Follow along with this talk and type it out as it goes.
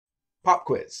Pop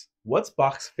quiz. What's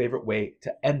Bach's favorite way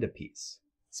to end a piece?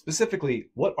 Specifically,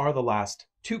 what are the last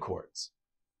two chords?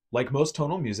 Like most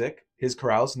tonal music, his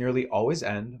chorales nearly always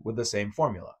end with the same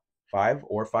formula, 5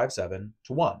 or 5/7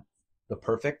 to 1, the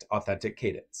perfect authentic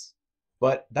cadence.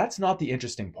 But that's not the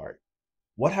interesting part.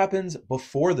 What happens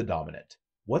before the dominant?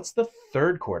 What's the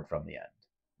third chord from the end?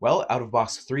 Well, out of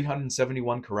Bach's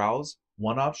 371 chorales,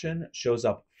 one option shows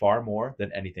up far more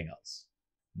than anything else.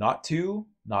 Not 2,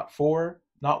 not 4,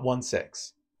 not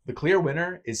 1/6. The clear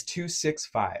winner is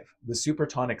 2/6/5, the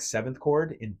supertonic seventh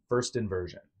chord in first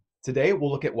inversion. Today, we'll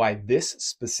look at why this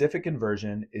specific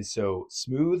inversion is so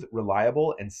smooth,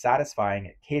 reliable, and satisfying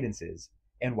at cadences,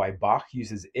 and why Bach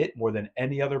uses it more than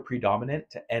any other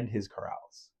predominant to end his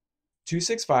chorales.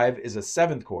 2/6/5 is a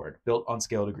seventh chord built on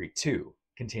scale degree 2,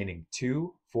 containing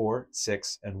 2, 4,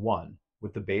 6, and 1,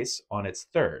 with the bass on its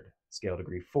third, scale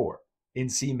degree 4. In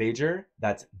C major,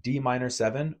 that's D minor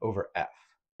 7 over F.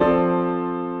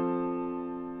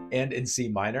 And in C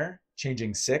minor,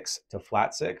 changing 6 to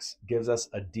flat 6 gives us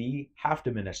a D half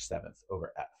diminished seventh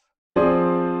over F.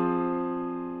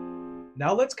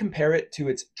 Now let's compare it to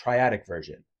its triadic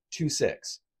version,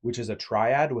 2/6, which is a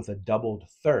triad with a doubled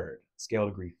third, scale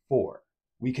degree 4.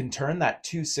 We can turn that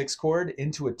 2/6 chord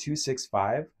into a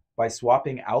 2/6/5 by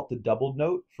swapping out the doubled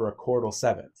note for a chordal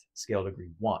seventh, scale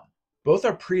degree 1. Both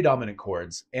are predominant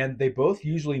chords, and they both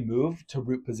usually move to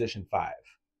root position 5.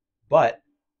 But,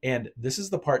 and this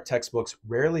is the part textbooks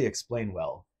rarely explain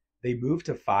well, they move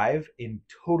to 5 in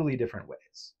totally different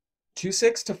ways.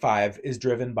 2/6 to 5 is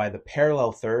driven by the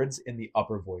parallel thirds in the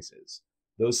upper voices.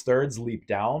 Those thirds leap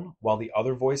down while the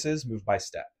other voices move by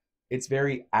step. It's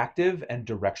very active and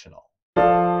directional.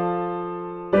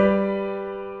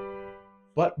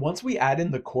 But once we add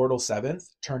in the chordal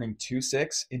seventh, turning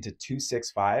 2/6 into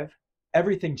 2/6/5,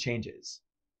 everything changes.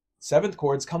 Seventh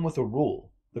chords come with a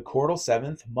rule. The chordal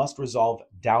seventh must resolve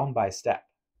down by step.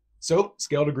 So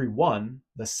scale degree 1,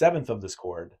 the seventh of this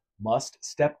chord, must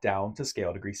step down to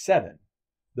scale degree 7.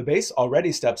 The bass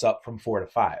already steps up from 4 to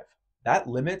 5. That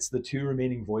limits the two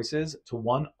remaining voices to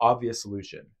one obvious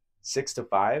solution, 6 to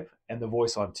 5, and the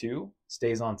voice on 2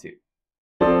 stays on 2.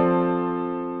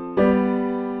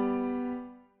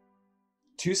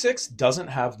 2/6 doesn't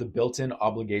have the built-in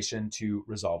obligation to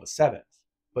resolve a seventh,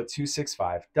 but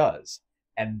 2/6/5 does.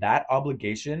 And that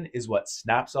obligation is what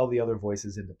snaps all the other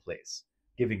voices into place,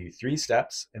 giving you 3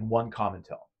 steps and 1 common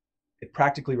tone. It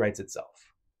practically writes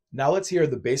itself. Now let's hear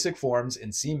the basic forms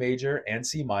in C major and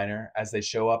C minor as they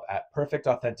show up at perfect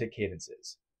authentic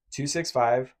cadences,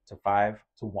 2/6/5 to 5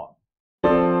 to 1.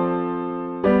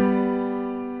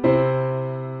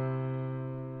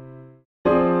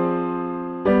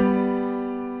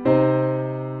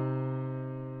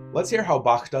 Let's hear how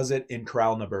Bach does it in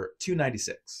chorale number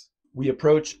 296. We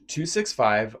approach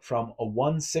 2/6/5 from a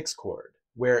 1/6 chord,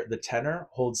 where the tenor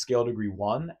holds scale degree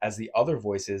 1 as the other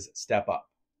voices step up,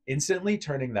 instantly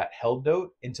turning that held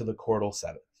note into the chordal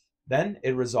seventh. Then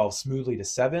it resolves smoothly to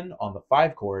 7 on the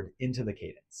 5 chord into the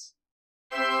cadence.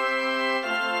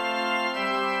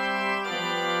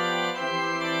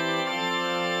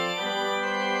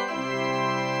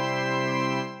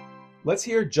 Let's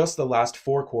hear just the last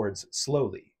 4 chords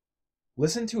slowly.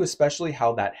 Listen to especially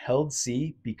how that held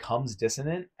C becomes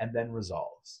dissonant and then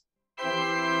resolves.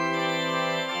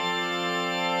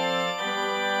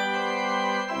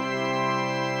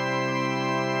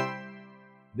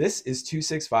 This is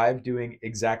 2/6/5 doing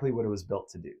exactly what it was built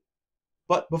to do.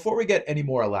 But before we get any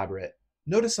more elaborate,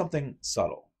 notice something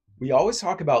subtle. We always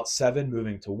talk about 7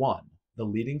 moving to 1. The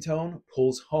leading tone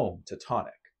pulls home to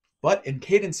tonic. But in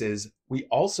cadences, we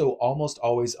also almost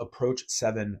always approach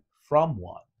 7 from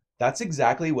 1. That's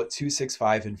exactly what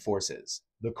 2/6/5 enforces.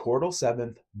 The chordal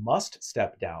seventh must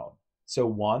step down, so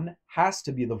 1 has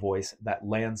to be the voice that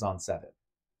lands on 7.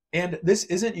 And this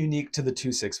isn't unique to the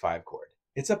 2/6/5 chord.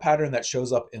 It's a pattern that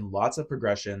shows up in lots of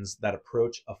progressions that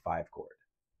approach a 5 chord.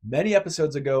 Many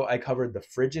episodes ago, I covered the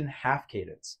Phrygian half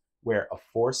cadence, where a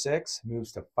 4/6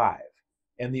 moves to 5,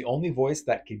 and the only voice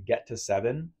that could get to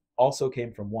 7 also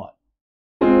came from 1.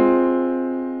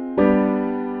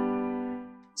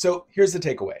 So here's the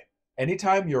takeaway.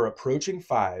 Anytime you're approaching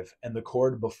 5 and the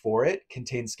chord before it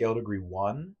contains scale degree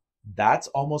 1, that's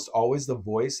almost always the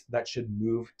voice that should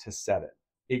move to 7.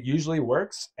 It usually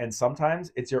works, and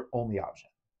sometimes it's your only option.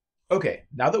 Okay,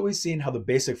 now that we've seen how the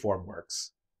basic form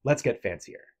works, let's get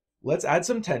fancier. Let's add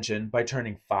some tension by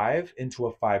turning 5 into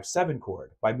a 5/7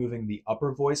 chord by moving the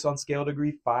upper voice on scale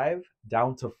degree 5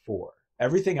 down to 4.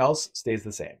 Everything else stays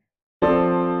the same.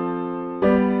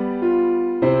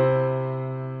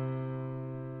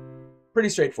 Pretty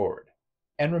straightforward.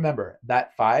 And remember,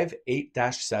 that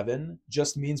 5/8-7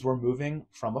 just means we're moving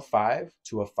from a 5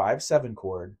 to a 5/7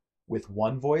 chord with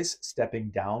one voice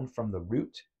stepping down from the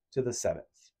root to the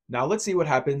 7th. Now let's see what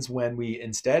happens when we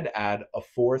instead add a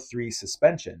 4/3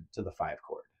 suspension to the 5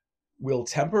 chord. We'll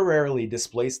temporarily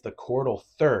displace the chordal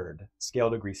third, scale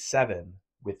degree 7,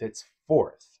 with its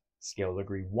fourth, scale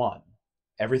degree 1.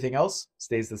 Everything else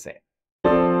stays the same.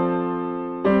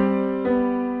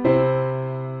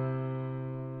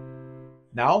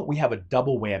 Now we have a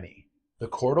double whammy. The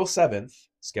chordal 7th,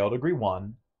 scale degree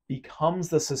 1, becomes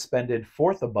the suspended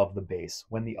 4th above the bass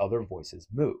when the other voices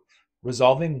move.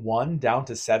 Resolving 1 down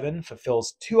to 7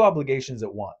 fulfills two obligations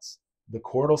at once, the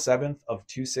chordal 7th of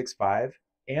 2/6-5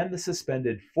 and the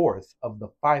suspended 4th of the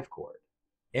 5 chord.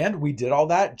 And we did all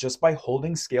that just by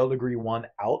holding scale degree 1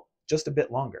 out just a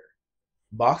bit longer.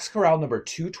 Bach's chorale number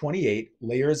 228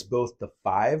 layers both the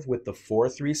 5 with the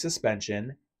 4/3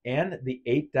 suspension and the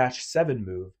 8-7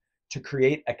 move to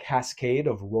create a cascade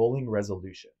of rolling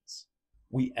resolutions.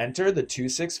 We enter the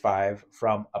 2/6-5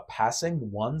 from a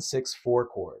passing 1/6-4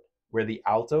 chord, where the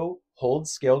alto holds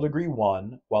scale degree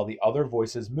 1 while the other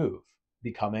voices move,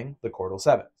 becoming the chordal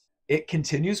 7th. It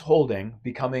continues holding,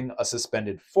 becoming a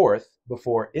suspended 4th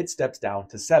before it steps down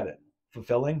to 7,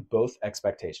 fulfilling both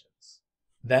expectations.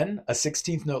 Then, a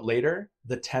 16th note later,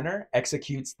 the tenor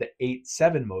executes the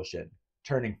 8/7 motion,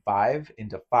 turning 5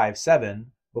 into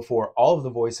 5/7 before all of the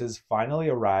voices finally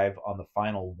arrive on the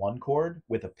final 1 chord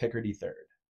with a Picardy third.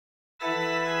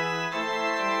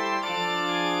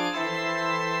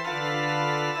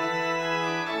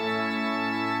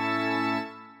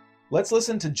 Let's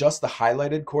listen to just the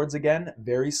highlighted chords again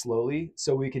very slowly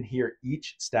so we can hear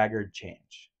each staggered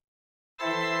change.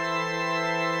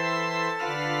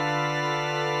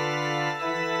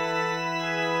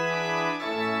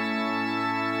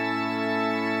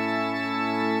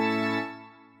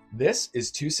 This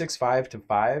is 2/6-5 to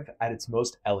 5 at its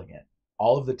most elegant,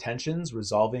 all of the tensions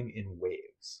resolving in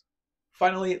waves.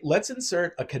 Finally, let's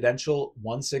insert a cadential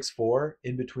 1/6-4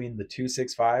 in between the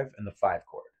 2/6-5 and the 5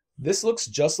 chord. This looks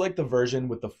just like the version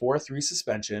with the 4/3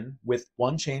 suspension with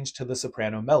one change to the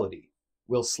soprano melody.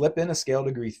 We'll slip in a scale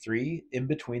degree 3 in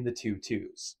between the two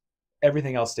 2s.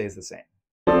 Everything else stays the same.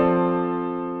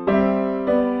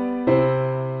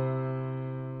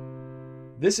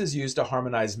 This is used to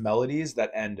harmonize melodies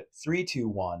that end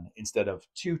 3-2-1 instead of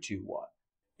 2-2-1.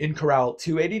 In chorale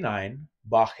 289,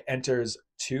 Bach enters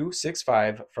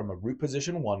 2/6-5 from a root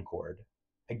position 1 chord,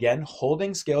 again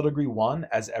holding scale degree 1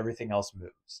 as everything else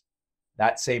moves.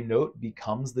 That same note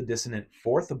becomes the dissonant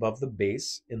 4th above the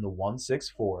bass in the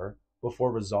 1/6-4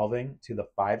 before resolving to the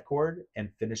 5 chord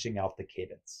and finishing out the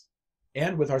cadence.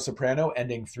 And with our soprano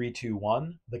ending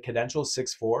 3-2-1, the cadential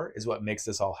 6/4 is what makes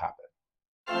this all happen.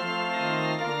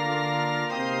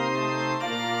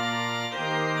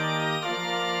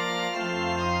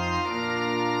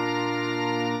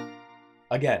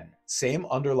 Again, same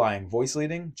underlying voice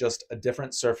leading, just a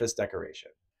different surface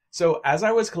decoration. So as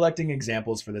I was collecting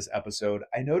examples for this episode,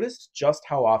 I noticed just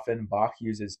how often Bach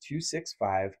uses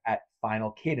 2/6-5 at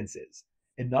final cadences,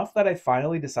 enough that I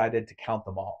finally decided to count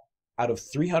them all. Out of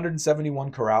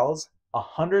 371 chorales,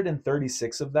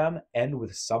 136 of them end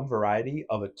with some variety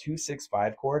of a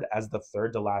 2/6-5 chord as the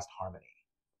third to last harmony.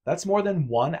 That's more than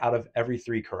 1 out of every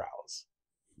 3 chorales.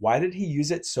 Why did he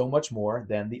use it so much more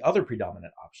than the other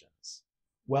predominant options?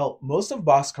 Well, most of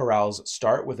Bach's chorales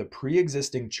start with a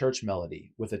pre-existing church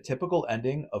melody with a typical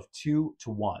ending of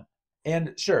 2-1.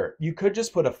 And sure, you could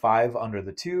just put a 5 under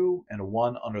the 2 and a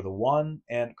 1 under the 1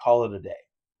 and call it a day.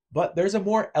 But there's a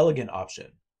more elegant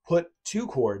option. Put 2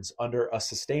 chords under a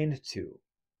sustained 2.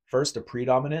 First a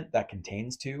predominant that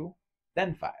contains 2,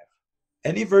 then 5.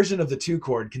 Any version of the 2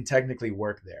 chord can technically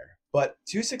work there, but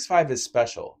 2/6-5 is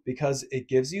special because it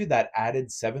gives you that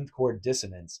added 7th chord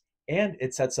dissonance, and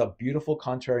it sets up beautiful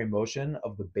contrary motion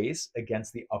of the bass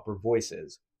against the upper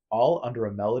voices, all under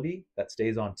a melody that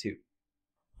stays on 2.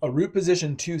 A root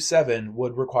position 2/7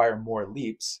 would require more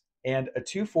leaps, and a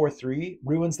 2/4-3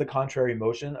 ruins the contrary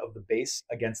motion of the bass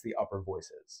against the upper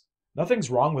voices. Nothing's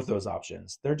wrong with those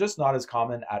options, they're just not as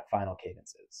common at final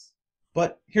cadences.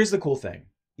 But here's the cool thing.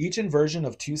 Each inversion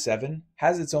of 2/7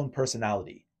 has its own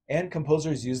personality, and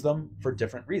composers use them for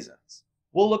different reasons.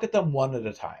 We'll look at them one at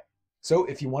a time. So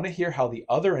if you want to hear how the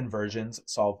other inversions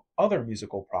solve other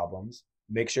musical problems,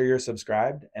 make sure you're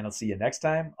subscribed, and I'll see you next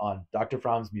time on Dr.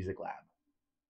 Fromm's Music Lab.